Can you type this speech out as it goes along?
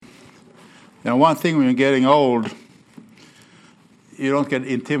And one thing when you're getting old, you don't get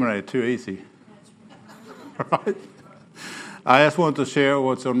intimidated too easy. Right? I just want to share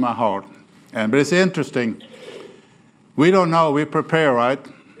what's on my heart. But it's interesting. We don't know. We prepare, right?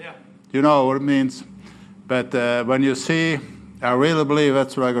 Yeah. You know what it means. But when you see, I really believe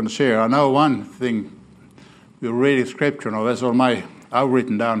that's what I'm going to share. I know one thing. We're reading Scripture now. That's on I've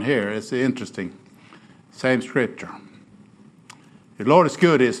written down here. It's interesting. Same Scripture. The Lord is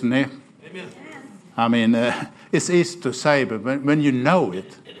good, isn't He? Amen. I mean, it's easy to say, but when you know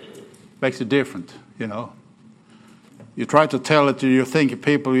it makes it different, you know. You try to tell it to your thinking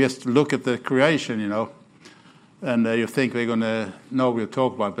people, just look at the creation, you know, and you think they're going to know what we'll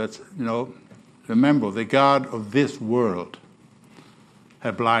talk about. But, you know, remember, the God of this world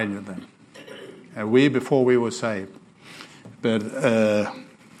had blinded them. And we, before we were saved, but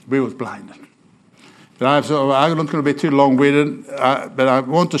we was blinded. But I'm not going to be too long-winded, but I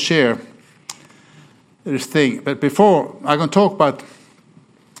want to share this thing. But before, I'm going to talk about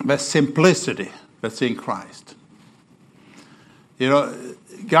the simplicity that's in Christ. You know,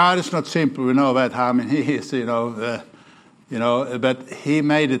 God is not simple. We know that. I mean, He is, but He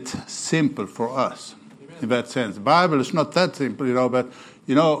made it simple for us. Amen. In that sense. The Bible is not that simple, you know, but,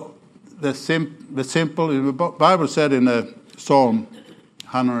 you know, the simple, the Bible said in Psalm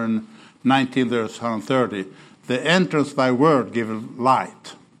 119, verse 130, the entrance of thy word giveth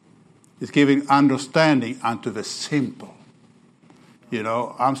light. It's giving understanding unto the simple. You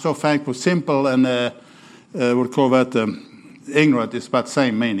know, I'm so thankful. Simple and we'll call that ignorant is about the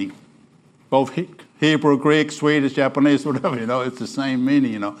same meaning. Both Hebrew, Greek, Swedish, Japanese, whatever, you know, it's the same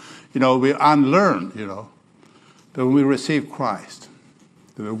meaning, you know. You know, we unlearn, you know. But when we receive Christ,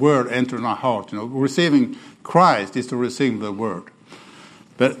 the word enters our heart, you know. Receiving Christ is to receive the word.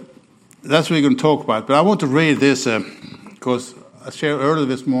 But that's what we're going to talk about. But I want to read this because I shared earlier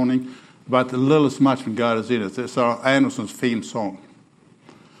this morning about the littlest much when God is in it. It's our Anderson's theme song.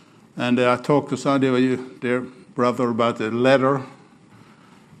 And I talked to somebody, you, dear brother, about the letter.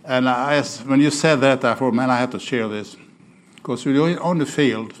 And I asked, when you said that, I thought, man, I have to share this. Because when you're on the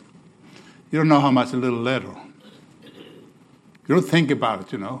field, you don't know how much a little letter. You don't think about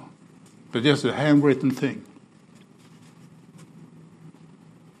it, you know. But just a handwritten thing.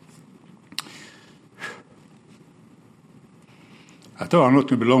 I thought I'm not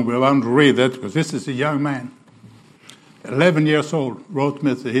going to be long, but I want to read that because this is a young man. 11 years old, wrote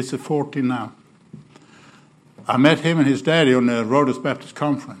me, he's 14 now. I met him and his daddy on the Rhodes Baptist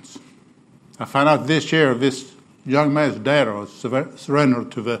Conference. I found out this year this young man's dad was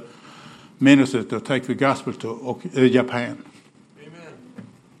surrendered to the ministry to take the gospel to Japan. Amen.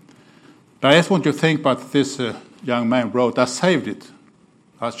 But I just want you to think about this young man wrote. I saved it.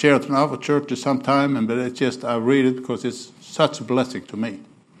 I shared it in other churches sometime, but it's just, I read it because it's such a blessing to me.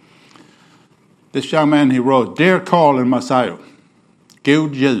 This young man, he wrote, Dear Carl and Messiah,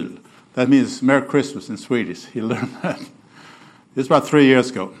 God jul. That means Merry Christmas in Swedish. He learned that. This is about 3 years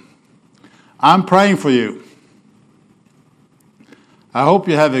ago. I'm praying for you. I hope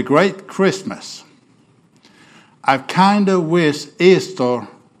you have a great Christmas. I kind of wish Easter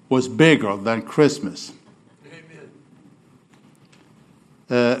was bigger than Christmas.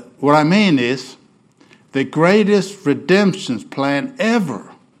 Amen. What I mean is, the greatest redemption plan ever.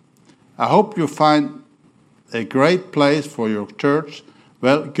 I hope you find a great place for your church.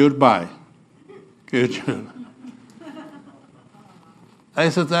 Well, goodbye. Good. I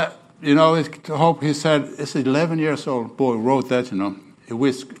said that, you know, I hope he said, it's an 11 years old boy who wrote that, you know. He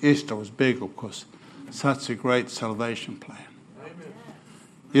wished Easter was bigger because such a great salvation plan. Amen.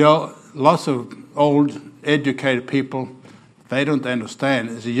 You know, lots of old, educated people, they don't understand.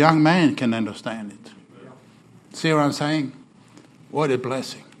 As a young man can understand it. See what I'm saying? What a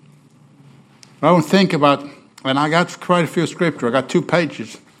blessing. I don't think about, and I got quite a few scripture. I got 2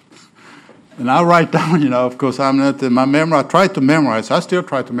 pages. And I write down, you know, of course, I'm not in my memory. I try to memorize. I still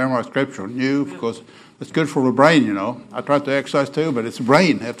try to memorize scripture new because it's good for the brain, you know. I try to exercise too, but it's the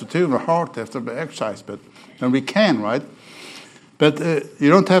brain have to do, the heart have to exercise. But and we can, right? But you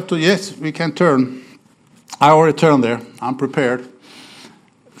don't have to, yes, we can turn. I already turned there. I'm prepared.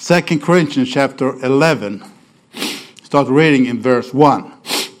 2 Corinthians chapter 11. Start reading in verse 1.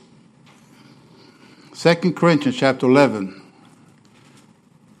 2 Corinthians chapter 11,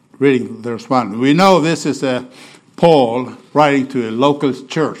 reading verse 1. We know this is Paul writing to a local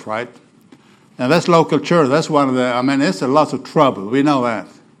church, right? And that's local church. That's one of it's a lot of trouble. We know that.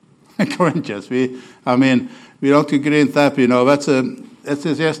 Corinthians. We don't get into that, you know.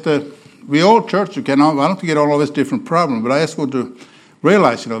 We all church, I don't get all of this different problem, but I just want to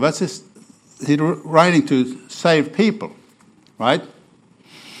realize, he's writing to save people, right?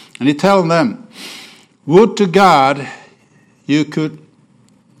 And he telling them, would to God you could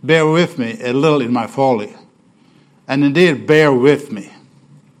bear with me a little in my folly. And indeed, bear with me.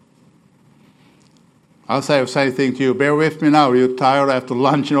 I'll say the same thing to you. Bear with me now. You're tired after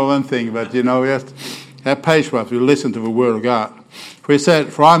lunch, one thing. But, you have to have patience with you. Listen to the word of God. For he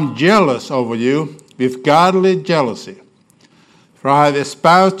said, for I'm jealous over you with godly jealousy. For I have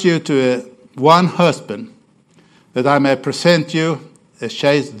espoused you to one husband, that I may present you a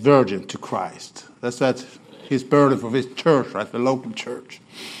chaste virgin to Christ. That's his burden for his church, right? The local church.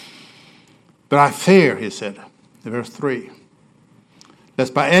 But I fear, he said, in verse 3,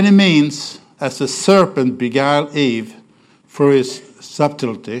 lest by any means, as the serpent beguiled Eve through his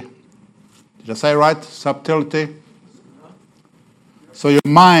subtlety. Did I say right? Subtlety? So your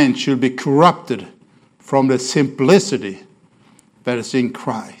mind should be corrupted from the simplicity that is in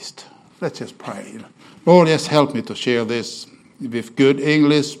Christ. Let's just pray. Lord, just help me to share this with good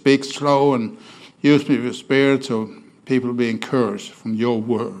English, speak slow, and use me with your spirit so people will be encouraged from your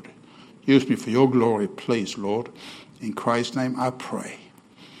word. Use me for your glory, please, Lord. In Christ's name I pray.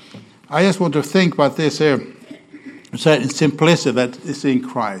 I just want to think about this here. In simplicity that is in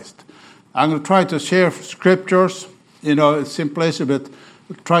Christ. I'm going to try to share scriptures, simplicity, but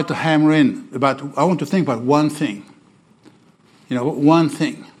try to hammer in about, I want to think about one thing. One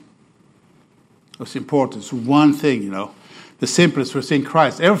thing. It's important. It's one thing, The simplest was in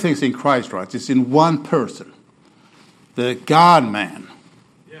Christ. Everything's in Christ, right? It's in one person. The God-man.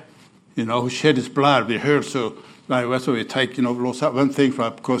 Yeah. Who shed his blood. We heard so. That's why we take, Lord's one thing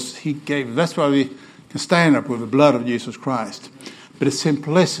from it, because he gave. That's why we can stand up with the blood of Jesus Christ. But it's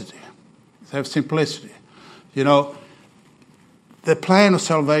simplicity. Have simplicity. The plan of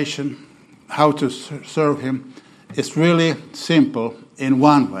salvation, how to serve him, is really simple in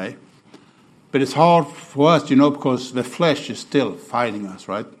one way. But it's hard for us, because the flesh is still fighting us,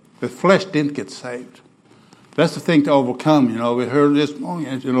 right? The flesh didn't get saved. That's the thing to overcome, We heard this morning,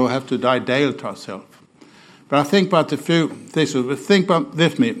 have to die daily to ourselves. But I think about a few things. Think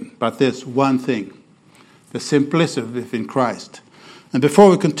with me about this one thing. The simplicity within Christ. And before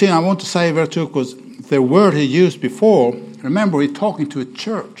we continue, I want to say very too, because the word he used before, remember, he's talking to a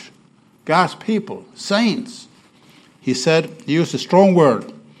church, God's people, saints. He used a strong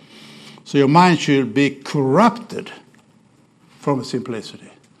word. So your mind should be corrupted from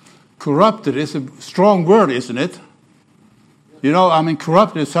simplicity. Corrupted is a strong word, isn't it?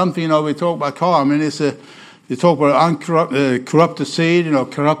 Corrupted is something, we talk about car. You talk about corrupted seed,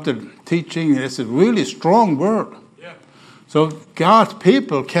 corrupted teaching. It's a really strong word. Yeah. So God's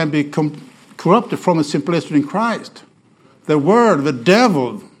people can be corrupted from the simplicity in Christ. The word, the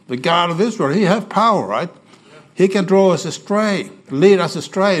devil, the God of Israel, he has power, right? Yeah. He can draw us astray, lead us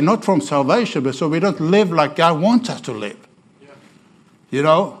astray, not from salvation, but so we don't live like God wants us to live.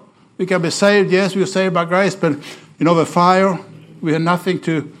 Yeah. We can be saved, yes, we're saved by grace, but, the fire, we have nothing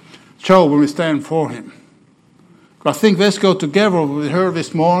to show when we stand for him. I think let's go together. We heard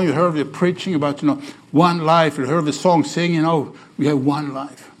this morning, you heard the preaching about, one life. You heard the song singing, we have one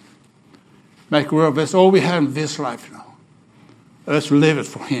life. Make aware of this. All we have in this life, Let's live it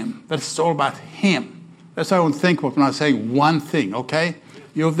for him. That's all about him. That's how I want to think about when I say one thing, okay?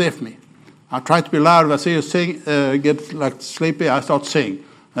 You're with me. I try to be loud. If I see you sing, get sleepy, I start singing.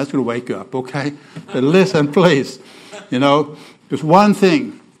 That's going to wake you up, okay? But listen, please. There's one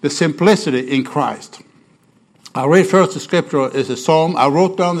thing, the simplicity in Christ. I'll read first the scripture. It's a psalm. I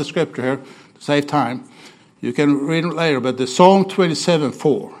wrote down the scripture here to save time. You can read it later. But the Psalm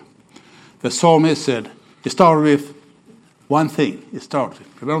 27:4. The psalmist said, he started with one thing.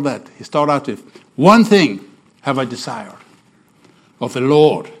 Remember that. He started out with, one thing have I desired of the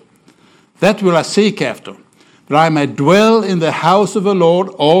Lord. That will I seek after, that I may dwell in the house of the Lord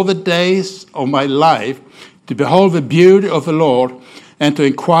all the days of my life, to behold the beauty of the Lord and to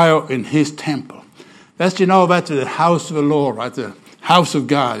inquire in his temple. That's, that's the house of the Lord, right? The house of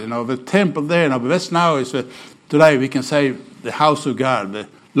God, the temple there. But that's now today we can say the house of God, the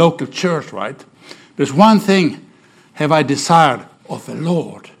local church, right? There's one thing have I desired of the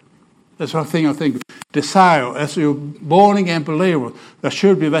Lord. That's one thing I think. Desire, as you're born again believer, there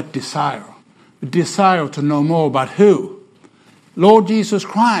should be that desire. The desire to know more about who? Lord Jesus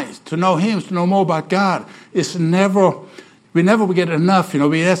Christ. To know him, to know more about God. We never get enough,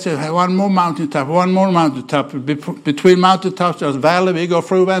 We have to have one more mountaintop. Between mountaintops, there's valley. We go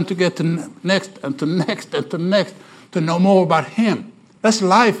through them to get to next and to next and to next to know more about him. That's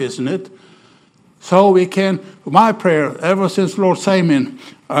life, isn't it? So we can, my prayer, ever since Lord saved me,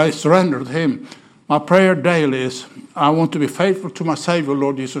 I surrendered to him. My prayer daily is, I want to be faithful to my Savior,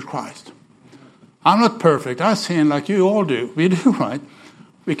 Lord Jesus Christ. I'm not perfect. I sin like you all do. We do, right?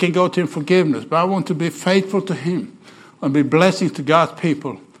 We can go to him for forgiveness, but I want to be faithful to him and be blessing to God's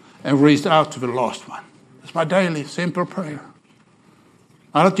people and reach out to the lost one. It's my daily, simple prayer.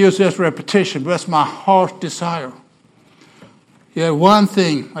 I don't use it as repetition, but that's my heart's desire. Yeah, one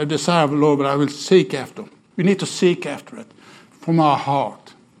thing I desire of the Lord, but I will seek after. We need to seek after it from our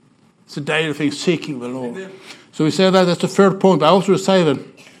heart. It's a daily thing, seeking the Lord. Amen. So we say that's the third point. I also say that,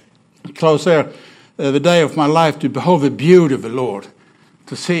 close there, the day of my life to behold the beauty of the Lord.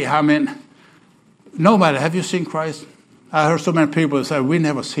 To see, no matter, have you seen Christ? I heard so many people say, we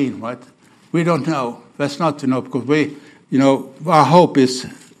never seen, right? We don't know. That's not to know, because our hope is,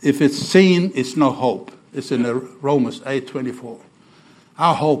 if it's seen, it's no hope. It's in Romans 8:24.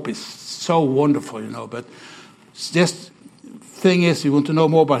 Our hope is so wonderful, but just thing is, you want to know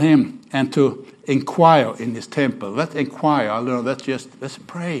more about him and to inquire in his temple. Let's inquire. I learned that's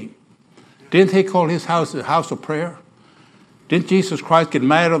praying. Didn't he call his house a house of prayer? Didn't Jesus Christ get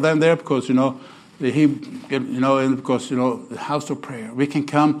mad at them there because the house of prayer. We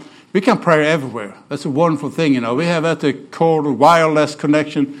can pray everywhere. That's a wonderful thing. We have at the core wireless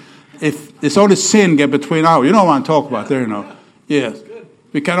connection. If it's only sin get between our, you know what I'm talking about there. Yes,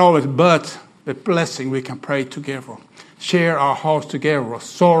 we can always, but the blessing we can pray together, share our hearts together,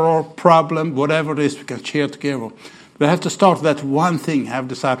 sorrow, problem, whatever it is, we can share together. We have to start with that one thing. Have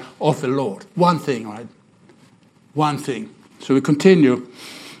decided of the Lord, one thing, right? One thing. So we continue.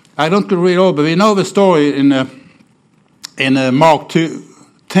 I don't read all, but we know the story in Mark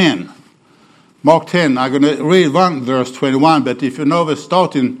 10. Mark 10, I'm going to read verse 21, but if you know the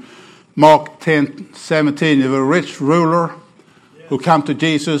start in Mark 10:17, you have a rich ruler who came to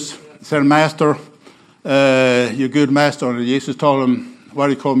Jesus, said, Master, you're good master. And Jesus told him, why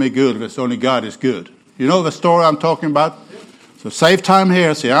do you call me good if it's only God is good? You know the story I'm talking about? So save time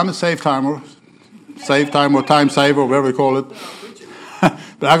here. See, I'm a save timer. Save time or time saver, whatever you call it.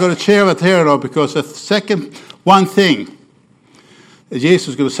 But I'm going to share it here, because the second one thing Jesus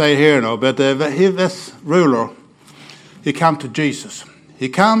is going to say here, but this ruler, he come to Jesus. He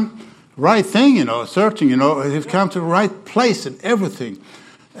come right thing, searching, he come to the right place and everything.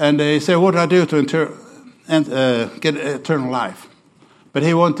 And he said, what do I do to get eternal life? But he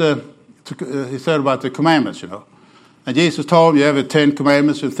he said about the commandments, And Jesus told him, you have the 10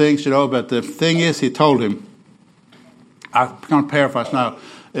 commandments and things, but the thing is, he told him, I'm going to paraphrase now,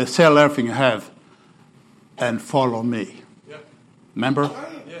 sell everything you have and follow me. Yeah. Remember?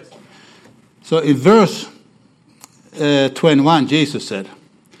 Yes. So in verse 21, Jesus said,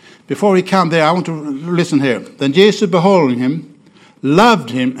 before he came there, I want to listen here. Then Jesus, beholding him, loved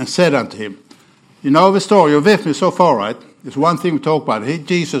him and said unto him, you know the story, you're with me so far, right? There's one thing we talk about.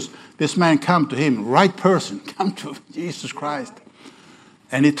 This man come to him, right person, come to Jesus Christ.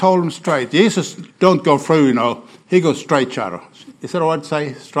 And he told him straight. Jesus don't go through, he goes straight shooter. Is that what to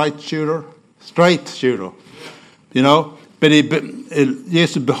say? Straight shooter? Straight shooter. But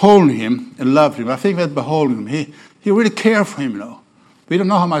Jesus beholding him and loved him. I think that beholding him, he really cared for him, We don't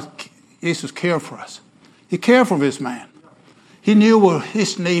know how much Jesus cared for us. He cared for this man. He knew what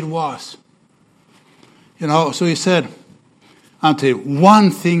his need was. So he said unto him,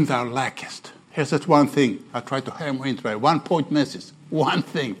 one thing thou lackest. Here's that one thing. I tried to hammer into it. 1 point message. One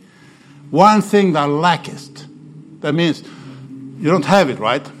thing. One thing thou lackest. That means you don't have it,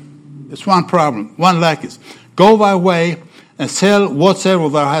 right? It's one problem. One lackest. Go thy way and sell whatsoever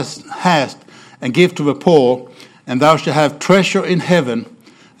thou hast and give to the poor, and thou shalt have treasure in heaven,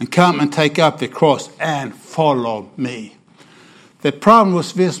 and come and take up the cross and follow me. The problem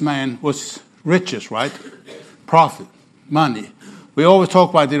with this man was riches, right? Profit, money. We always talk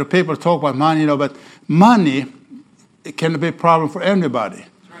about, people talk about money, but money, it can be a problem for anybody.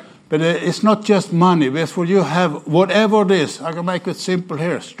 But it's not just money. It's for you have whatever it is. I can make it simple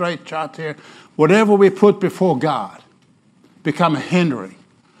here, straight shot here. Whatever we put before God become a hindering.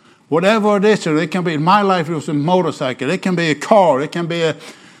 Whatever it is, it can be, in my life it was a motorcycle. It can be a car. It can be a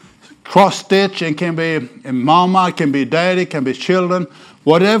cross stitch. It can be a mama. It can be daddy. It can be children.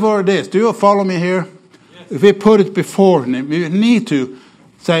 Whatever it is. Do you follow me here? Yes. If we put it before him, we need to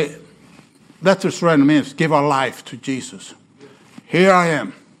say, that's what surrender means. Give our life to Jesus. Here I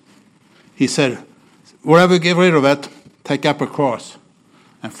am. He said, whatever, get rid of it, take up a cross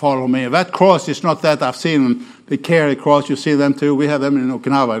and follow me. That cross is not that I've seen them. They carry a cross. You see them too. We have them in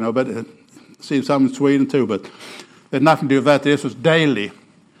Okinawa, but I've seen some in Sweden too. But there's nothing to do with that. This was daily.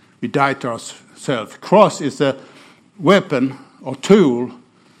 We die to ourselves. Cross is a weapon or tool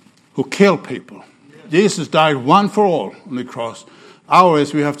who kill people. Yes. Jesus died one for all on the cross.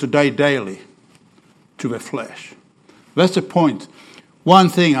 Ours, we have to die daily to the flesh. That's the point. One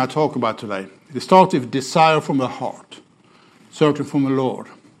thing I talk about today. It starts with desire from the heart. searching for the Lord.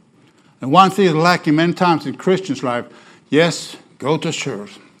 And one thing is lacking many times in Christians' life, yes, go to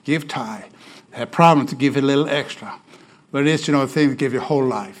church, give tithe, have problem to give a little extra. But it's, a thing that gives you whole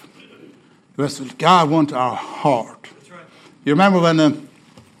life. Because God wants our heart. That's right. You remember when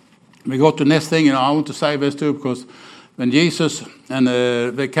we go to the next thing, I want to say this too, because when Jesus and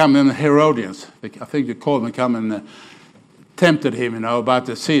they come in, Herodians, I think they called them, come and tempted him, about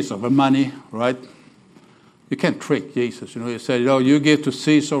the Caesar, the money, right? You can't trick Jesus, He said, you give to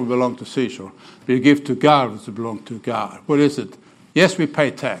Caesar, it belongs to Caesar. But you give to God, it belongs to God. What is it? Yes, we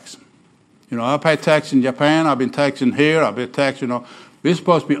pay tax. I pay tax in Japan, I've been taxing here, I've been taxing, We're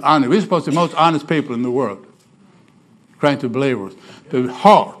supposed to be honest. We're supposed to be the most honest people in the world. Trying to believers. The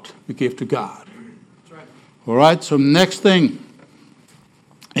heart we give to God. That's right. All right, so next thing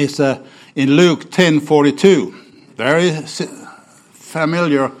is in Luke 10:42. Very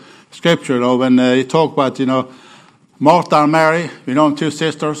familiar scripture, when you talk about, Martha and Mary, them two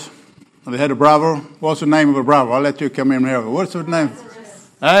sisters, and they had a brother. What's the name of a brother? I'll let you come in here. What's the name?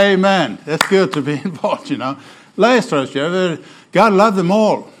 Amen. That's good to be involved, Lazarus, God loved them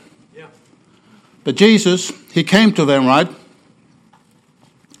all. Yeah. But Jesus, he came to them, right?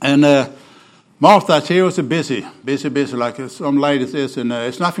 And Martha, she was busy, like some ladies is. And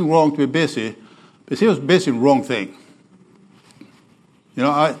it's nothing wrong to be busy, but she was busy in the wrong thing.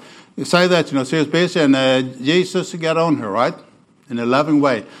 I say that, she was busy, and Jesus got on her, right? In a loving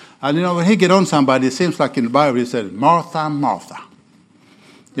way. And, when he get on somebody, it seems like in the Bible, he said, Martha, Martha.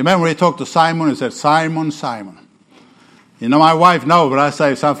 You remember he talked to Simon, he said, Simon, Simon. My wife knows, but I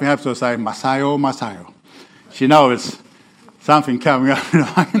say something happens to say, Messiah, Messiah. She knows it's something coming up.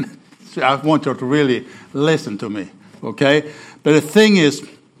 I want her to really listen to me, okay? But the thing is,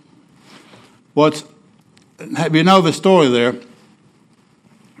 we know the story there.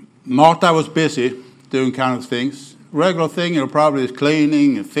 Martha was busy doing kind of things. Regular thing, probably is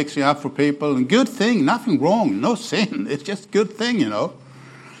cleaning and fixing up for people. And good thing, nothing wrong, no sin. It's just a good thing,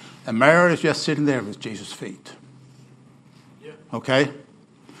 And Mary is just sitting there with Jesus' feet. Yeah. Okay?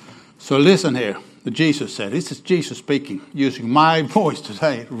 So listen here. What Jesus said. This is Jesus speaking, using my voice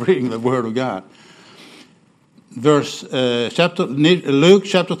today, reading the Word of God. Luke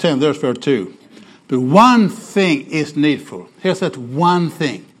chapter 10, verse 2. But one thing is needful. Here's that one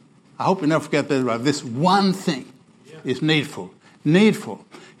thing. I hope you never forget that. Right? This one thing is needful. Needful.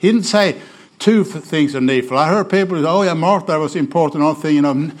 He didn't say two things are needful. I heard people say, oh yeah, Martha was important. One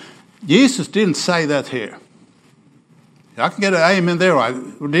thing, Jesus didn't say that here. I can get an amen there, right?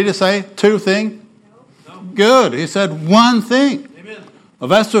 Did he say two things? No. Good. He said one thing. Amen. Well,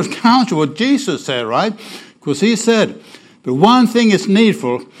 that's what counts what Jesus said, right? Because he said, the one thing is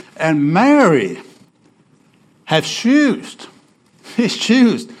needful, and Mary have chosen. He's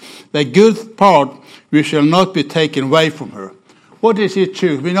chosen the good part which shall not be taken away from her. What did he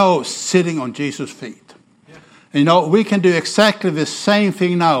choose? We know sitting on Jesus' feet. Yeah. We can do exactly the same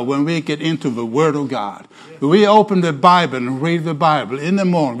thing now when we get into the Word of God. Yeah. We open the Bible and read the Bible in the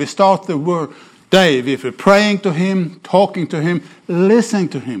morning. We start the word day with praying to Him, talking to Him, listening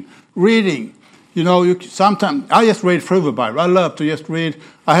to Him, reading. Sometimes I just read through the Bible. I love to just read.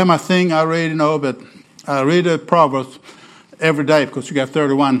 I have my thing I read, but I read the Proverbs every day because you got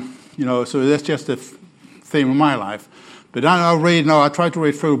 31, so that's just the theme of my life. But I read, I try to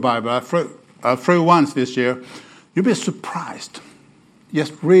read through the Bible. I through once this year. You'll be surprised.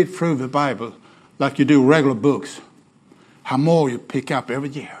 Just read through the Bible like you do regular books. How more you pick up every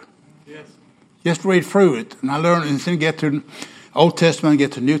year. Yes. Just read through it. And I learn, and then get to Old Testament,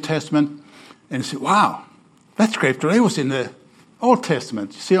 get to New Testament, and say, wow, that scripture, it was in the Old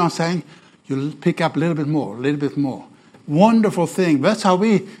Testament. You see what I'm saying? You'll pick up a little bit more, a little bit more. Wonderful thing. That's how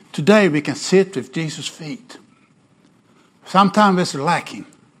today we can sit with Jesus' feet. Sometimes it's lacking.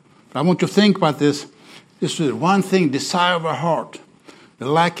 But I want you to think about this. This is one thing, desire of our heart. The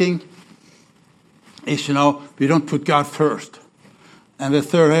lacking is, we don't put God first. And the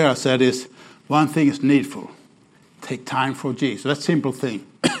third area I said is, one thing is needful. Take time for Jesus. That's a simple thing.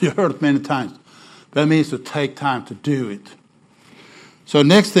 You heard it many times. That means to take time to do it. So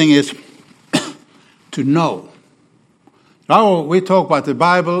next thing is to know. Now we talk about the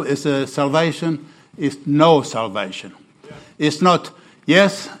Bible is salvation. It's no salvation. Yeah. It's not,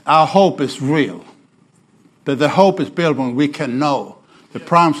 yes, our hope is real. But the hope is built when we can know the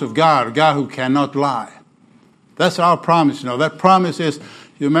promise of God, a God who cannot lie. That's our promise. That promise is,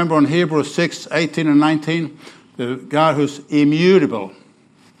 you remember in Hebrews 6, 18 and 19, the God who's immutable.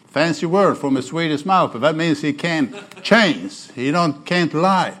 Fancy word from a Swedish mouth, but that means He can't change. He can't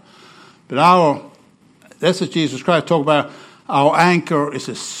lie. But that's what Jesus Christ talked about. Our anchor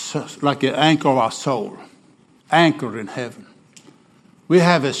is like an anchor of our soul, anchored in heaven. We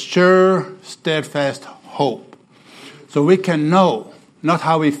have a sure, steadfast hope. So we can know, not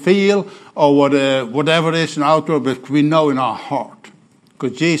how we feel or whatever it is in our outward, but we know in our heart.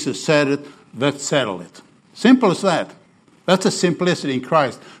 Because Jesus said it, that settled it. Simple as that. That's the simplicity in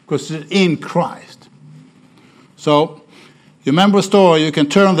Christ, because it's in Christ. So, you remember the story, you can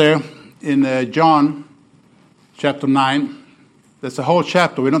turn there in John chapter 9. That's the whole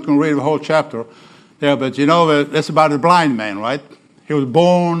chapter. We're not going to read the whole chapter there, but you know, that's about a blind man, right? He was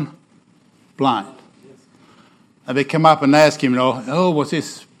born blind. And they come up and ask him, was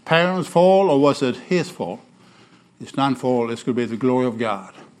his parents' fault or was it his fault? It's not fault. This could be the glory of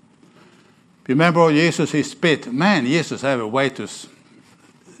God. Remember Jesus, he spit. Man, Jesus had a way to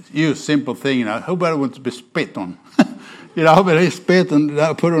use simple thing. Who better wants to be spit on? But he spit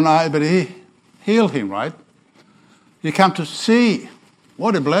and put an eye, but he healed him, right? You come to see.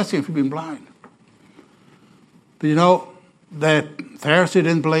 What a blessing if you've been blind. But the Pharisee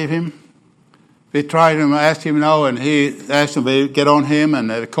didn't believe him. They tried him, asked him, and he asked them to get on him, and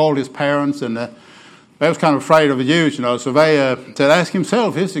they called his parents, and they was kind of afraid of the Jews, so they said, ask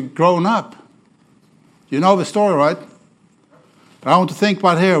himself, he's grown up. You know the story, right? But I want to think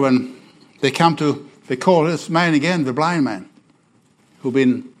about here when they call this man again, the blind man, who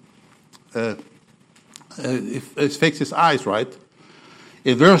been, fixed his eyes, right?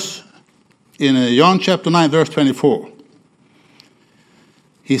 In John chapter 9, verse 24,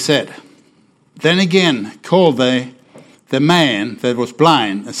 he said, then again called they the man that was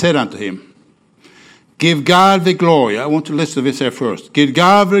blind and said unto him, give God the glory. I want to listen to this here first. Give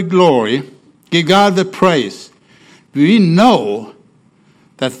God the glory. Give God the praise. We know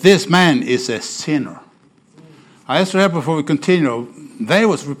that this man is a sinner. I asked her before we continue. They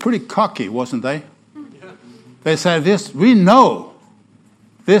was pretty cocky, wasn't they? They said this. We know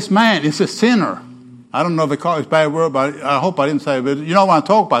this man is a sinner. I don't know if they call it a bad word, but I hope I didn't say it. But you know what I'm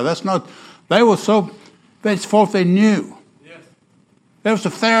talking about. That's not. They were so. They thought they knew. Yes. There was a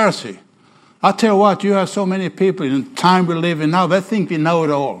Pharisee. I tell you what. You have so many people in the time we live in now. They think they know it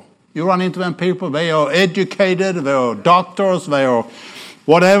all. You run into them people. They are educated. They are doctors. They are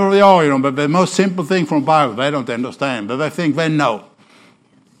whatever they are. But the most simple thing from the Bible, they don't understand. But they think they know.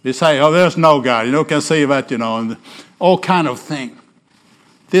 They say, there's no God. Can see that, and all kind of thing.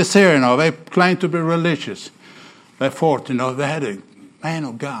 This here, they claim to be religious. They thought, they had a man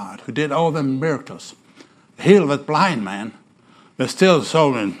of God who did all the miracles. Healed that blind man. They're still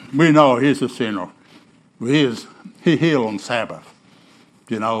saying, we know he's a sinner. He healed on Sabbath.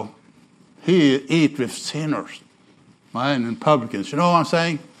 He eat with sinners. Man, and publicans. You know what I'm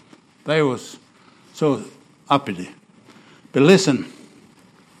saying? They was so uppity. But listen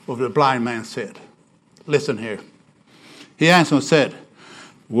what the blind man said. Listen here. He answered and said,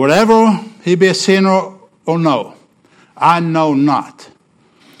 whatever he be a sinner or no, I know not.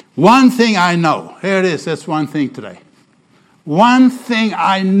 One thing I know. Here it is. That's one thing today. One thing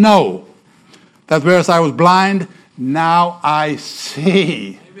I know. That whereas I was blind, now I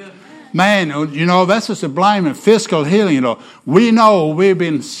see. Amen. Man, that's just a blind and physical healing, We know we've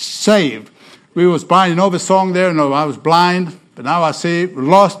been saved. We was blind. The song there, I was blind, but now I see.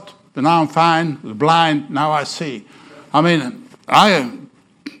 Lost, but now I'm fine. Was blind, now I see. I mean,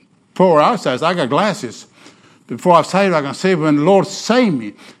 poor outsiders, I got glasses. Before I was saved, I can see when the Lord saved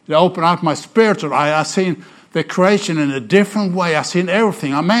me, they opened up my spiritual eye. I seen the creation in a different way. I seen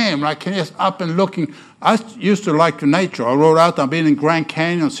everything. I can just up and looking. I used to like the nature. I rode out. I've been in Grand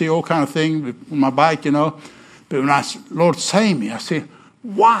Canyon, see all kind of things with my bike, But when Lord saved me, I see,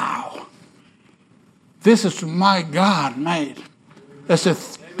 wow, this is my God made.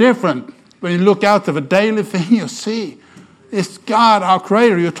 That's different. When you look out of a daily thing, you see. It's God, our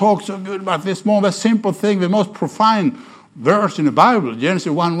Creator. You talk so good about this more simple thing, the most profound verse in the Bible,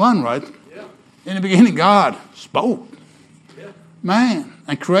 Genesis 1:1, right? Yeah. In the beginning, God spoke. Yeah. Man,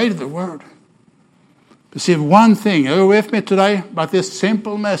 and created the Word. But see, one thing, are you with me today about this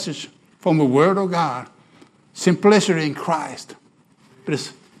simple message from the Word of God? Simplicity in Christ. But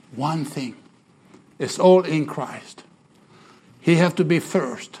it's one thing. It's all in Christ. He has to be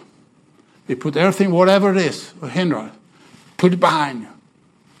first. He put everything, whatever it is, or hinder it. Put it behind you.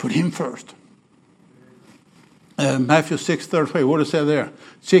 Put him first. Matthew 6:33. What does it say there?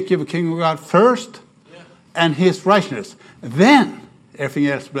 Seek ye the kingdom of God first, and his righteousness. Then everything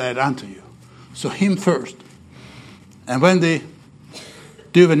else will be added unto you. So him first. And when they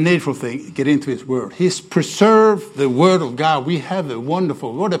do the needful thing, get into his word. He's preserved the word of God. We have a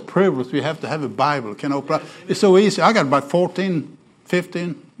wonderful, what a privilege we have to have a Bible. It's so easy. I got about 14,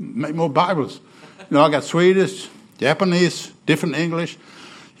 15, more Bibles. I got Swedish, Japanese, different English,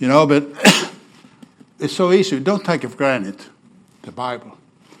 but it's so easy. Don't take it for granted. the Bible.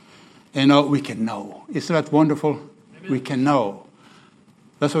 We can know. Isn't that wonderful? Amen. We can know.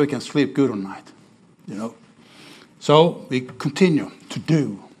 That's why we can sleep good at night. So we continue to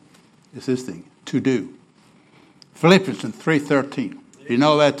do. Is this thing, to do. Philippians 3:13. You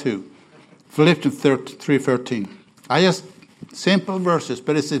know that too. Philippians 3:13. I just simple verses,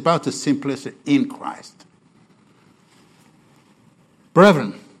 but it's about the simplicity in Christ.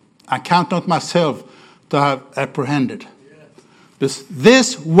 Brethren, I count not myself to have apprehended.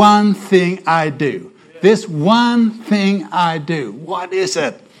 This one thing I do. This one thing I do. What is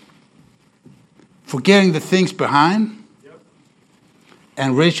it? Forgetting the things behind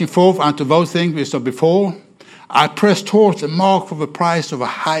and reaching forth unto those things which are before, I press towards the mark for the prize of a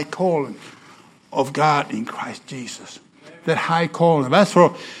high calling of God in Christ Jesus. That high calling. That's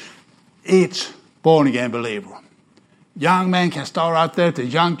for each born-again believer. Young man can start out there, the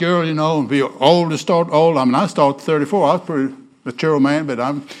young girl, and be old to start old. I started 34. I was a pretty mature man, but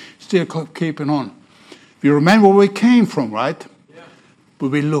I'm still keeping on. You remember where we came from, right? Yeah.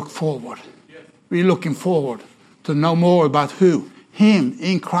 But we look forward. Yeah. We're looking forward to know more about who? Him,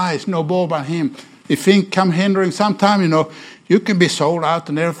 in Christ, know more about Him. If things come hindering sometime, you can be sold out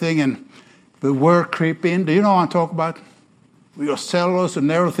and everything, and the word creep in. Do you know what I'm talking about? We are sellers and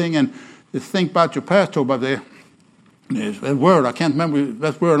everything, and you think about your pastor, but that word, I can't remember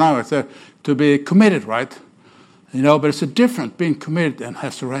that word now, it's there, to be committed, right? But it's a difference being committed and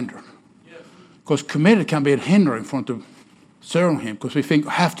have surrendered. Because committed can be a hindering from to serving Him, because we think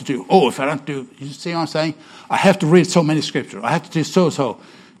I have to do, if I don't do, you see what I'm saying? I have to read so many scriptures. I have to do so.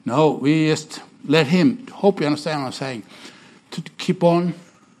 No, we just let Him, hope you understand what I'm saying, to keep on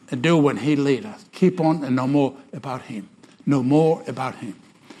and do when He leads us. Keep on and know more about Him. Know more about Him.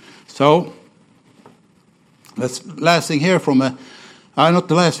 So, last thing here from not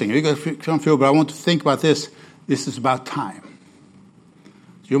the last thing, you got some feel, but I want to think about this. This is about time.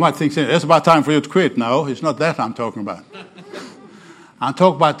 You might think it's about time for you to quit. No, it's not that I'm talking about. I'm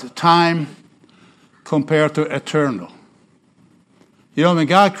talking about time compared to eternal. When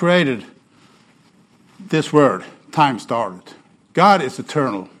God created this world, time started. God is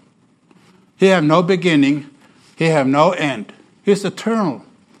eternal. He have no beginning. He have no end. He's eternal.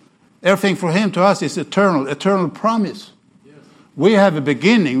 Everything for Him to us is eternal promise. Yes. We have a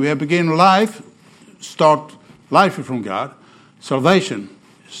beginning. We have beginning life, start life from God. Salvation,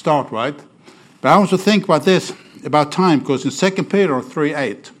 start, right? But I want to think about this, about time, because in 2 Peter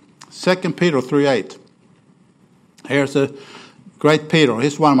 3:8, 2 Peter 3:8, here's a great Peter.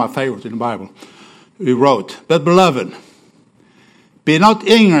 He's one of my favorites in the Bible. He wrote, but beloved, be not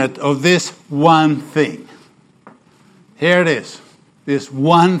ignorant of this one thing. Here it is. This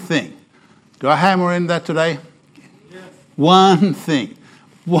one thing. Do I hammer in that today? Yes. One thing.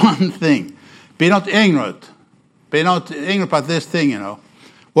 One thing. Be not ignorant. Be not ignorant about this thing,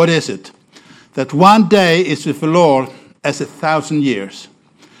 What is it? That one day is with the Lord as 1,000 years.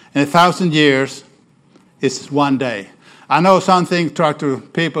 And 1,000 years is one day. I know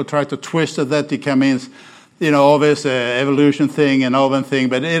people try to twist it that it means, all this evolution thing and all that thing,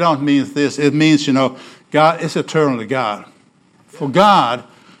 but it don't mean this. It means, God is eternally God. For God,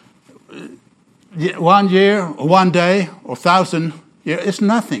 1 year, or 1 day, or 1,000 years, it's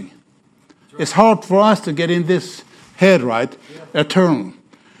nothing. It's hard for us to get in this head, right? Yeah. Eternal.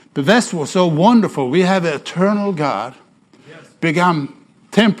 But that's what's so wonderful. We have an eternal God, become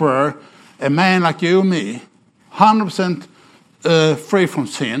temporary, a man like you and me, 100% free from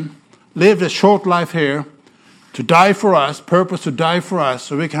sin, lived a short life here, to die for us, purpose to die for us,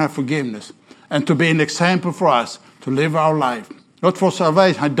 so we can have forgiveness, and to be an example for us, to live our life. Not for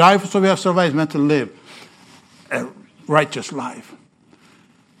salvation. I die so we have salvation, meant to live a righteous life.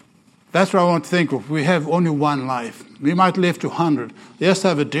 That's what I want to think of. We have only one life. We might live to 100. Yes, I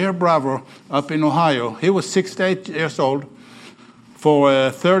have a dear brother up in Ohio. He was 68 years old for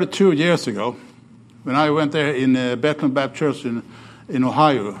 32 years ago. When I went there in Bethlehem Baptist Church in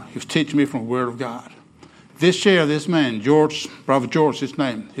Ohio, he was teaching me from the Word of God. This year, this man, Brother George, his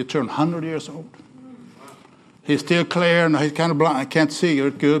name, he turned 100 years old. He's still clear, and he's kind of blind. I can't see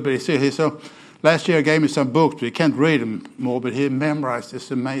it good, but he's so. Last year, he gave me some books, but he can't read them more, but he memorized. It's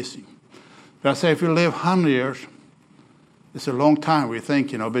amazing. But I say, if you live 100 years, it's a long time, we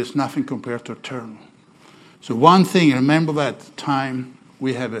think, but it's nothing compared to eternal. So one thing, remember that time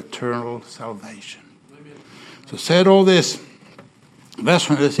we have eternal salvation. Amen. So said all this. That's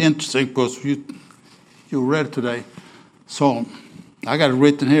when it's interesting, because you read today, Psalm. I got it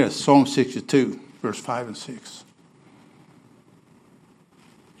written here, Psalm 62, verse 5 and 6.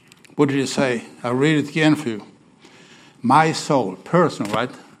 What did it say? I'll read it again for you. My soul, person,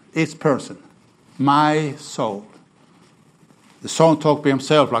 right? It's person. My soul. The song talk by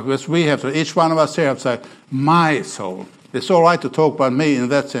himself, like this we have to. Each one of us here have to say, my soul. It's all right to talk about me in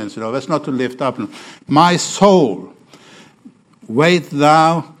that sense, That's not to lift up. My soul, wait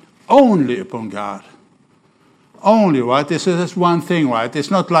thou only upon God. Only, right? This is one thing, right? It's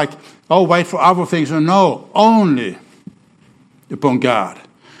not like, wait for other things. No, only upon God.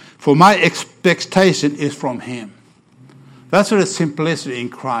 For my expectation is from him. That's the simplicity in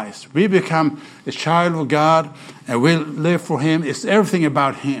Christ. We become a child of God and we live for him. It's everything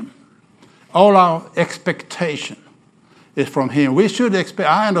about him. All our expectation is from him. We should expect,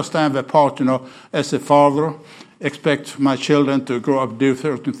 I understand that part, as a father, expect my children to grow up, do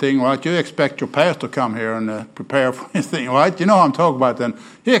certain thing, right? You expect your pastor to come here and prepare for his thing, right? You know what I'm talking about then.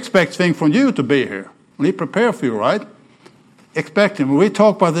 He expects things from you to be here. And he prepare for you, right? Expect him. When we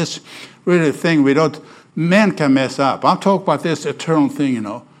talk about this really thing, men can mess up. I'm talking about this eternal thing,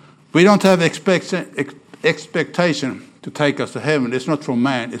 We don't have expectation to take us to heaven. It's not from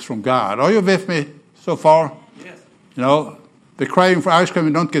man, it's from God. Are you with me so far? Yes. The craving for ice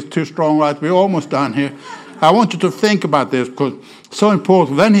cream, don't get too strong, right? We're almost done here. I want you to think about this because it's so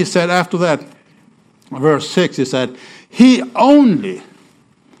important. Then he said after that, verse 6, he said, he only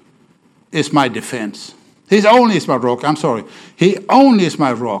is my defense. He only is my rock. I'm sorry. He only is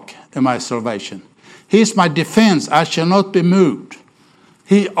my rock and my salvation. He is my defense. I shall not be moved.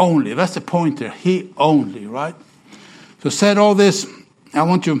 He only. That's the point there. He only, right? So said all this. I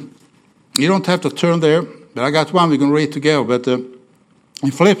want you don't have to turn there, but I got one we can read together. But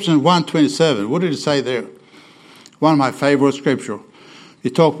in Philippians 1:27, what did it say there? One of my favorite scripture. He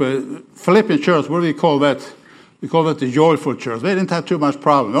talked about Philippian church. What do we call that? We call that the joyful church. They didn't have too much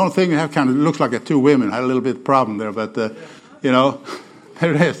problem. The only thing we have kind of looks like two women had a little bit of problem there, but there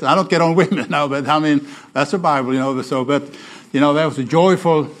it is. I don't get on women now, but I mean that's the Bible, So, but that was a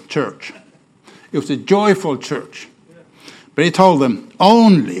joyful church. It was a joyful church. But he told them,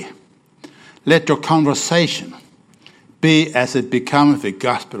 only let your conversation be as it becometh the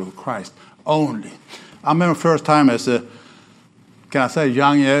gospel of Christ. Only. I remember first time as a,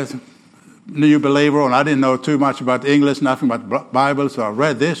 young new believer, and I didn't know too much about English, nothing about the Bible, so I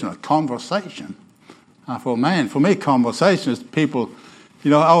read this, conversation. I thought, man, for me, conversation is people,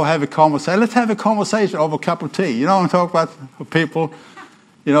 have a conversation. Let's have a conversation over a cup of tea. You know what I'm talking about? For people.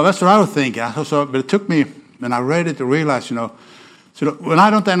 That's what I was thinking. But it took me, when I read it, to realize, so when I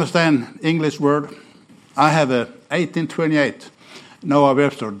don't understand English word, I have a 1828 Noah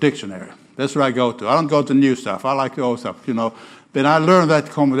Webster dictionary. That's what I go to. I don't go to new stuff. I like the old stuff, But I learned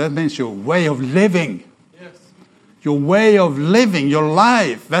that means your way of living. Yes. Your way of living, your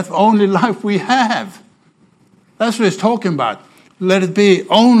life. That's the only life we have. That's what he's talking about. Let it be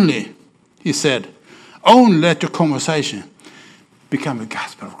only, he said, only let your conversation become the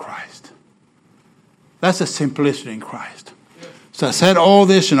gospel of Christ. That's the simplicity in Christ. Yes. So I said all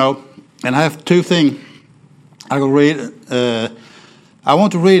this, and I have two things I will read. I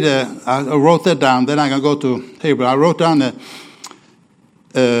want to read, I wrote that down, then I can go to Hebrew. I wrote down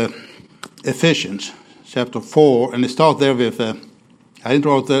Ephesians chapter 4, and it starts there with, I didn't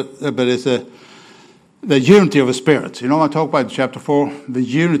write that, but it's the unity of the Spirit. You know what I talk about in chapter 4? The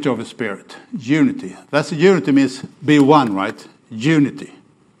unity of the Spirit. Unity. That's the unity means be one, right? Unity.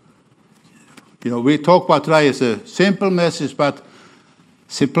 We talk about today is a simple message, but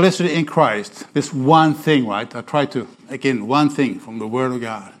simplicity in Christ. This one thing, right? I try to, again, one thing from the Word of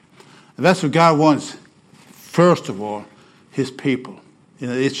God. And that's what God wants, first of all, his people.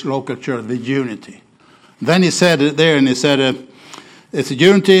 Each local church, the unity. Then he said it there, and he said it's a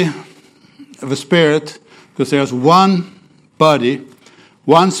unity of the Spirit, because there's one body,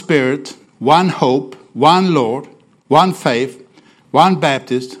 one Spirit, one hope, one Lord, one faith, one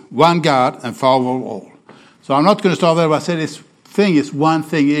Baptist, one God, and Father of all. So I'm not going to start there, but I said this thing is one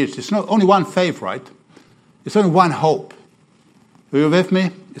thing each. It's not only one faith, right? It's only one hope. Are you with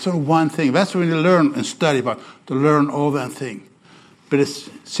me? It's only one thing. That's when you learn and study about, to learn all that thing. But it's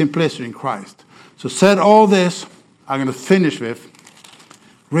simplicity in Christ. So said all this, I'm going to finish with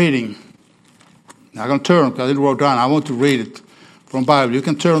reading. Now I'm going to turn, because I didn't write down. I want to read it from Bible. You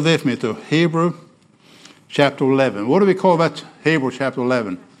can turn with me to Hebrew chapter 11. What do we call that? Hebrew chapter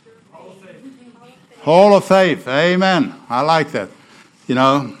 11. Hall of Faith. Amen. I like that.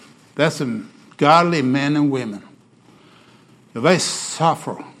 That's some godly men and women. They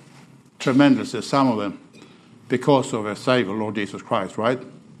suffer tremendously, some of them, because of their Savior, Lord Jesus Christ, right?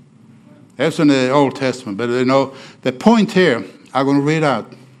 That's in the Old Testament. But, the point here, I'm going to read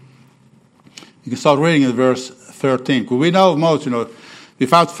out. You can start reading in verse 13. Because we know most,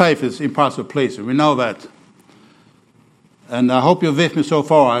 without faith it's impossible to please Him. We know that. And I hope you're with me so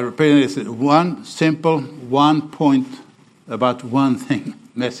far. I repeat this. One simple, one point about one thing,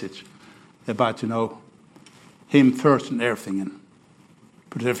 message, about, him first and everything, and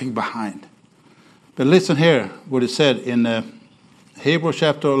put everything behind. But listen here, what it said in Hebrews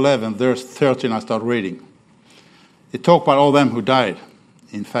chapter 11, verse 13, I start reading. It talked about all them who died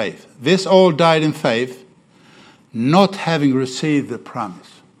in faith. This all died in faith, not having received the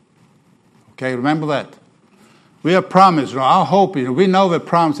promise. Okay, remember that. We are promised, our hope is, we know the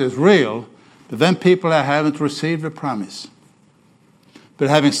promise is real, but then people that haven't received the promise. But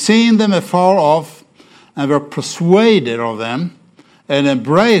having seen them afar off, and were persuaded of them, and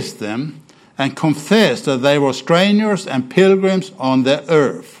embraced them, and confessed that they were strangers and pilgrims on the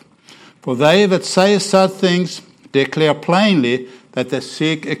earth. For they that say such things declare plainly that they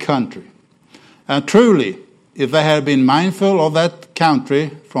seek a country. And truly, if they had been mindful of that country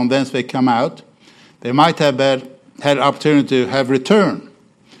from whence they come out, they might have had opportunity to have returned.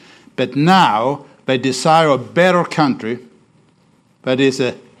 But now they desire a better country, that is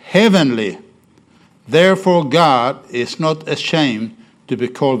a heavenly. Therefore God is not ashamed to be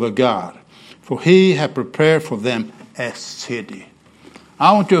called a God, for he hath prepared for them a city.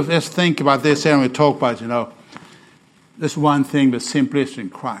 I want you to just think about this here, and we talk about, this one thing, the simplicity in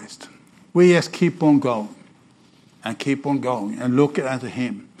Christ. We just keep on going and look at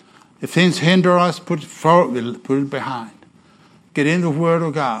him. If things hinder us, put it forward, we'll put it behind. Get in the Word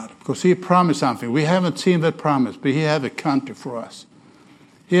of God, because he promised something. We haven't seen that promise, but he has a country for us.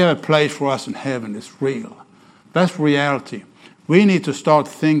 He has a place for us in heaven. It's real. That's reality. We need to start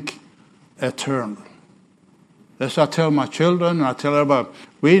think eternal. That's what I tell my children, and I tell everybody.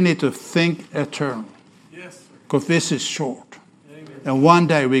 We need to think eternal. Yes. Because this is short. Amen. And one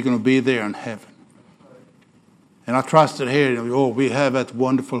day we're going to be there in heaven. And I trust it here. We have that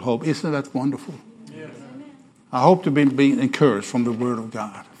wonderful hope. Isn't that wonderful? Yes. I hope to be encouraged from the Word of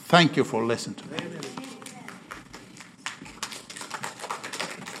God. Thank you for listening to me. Amen.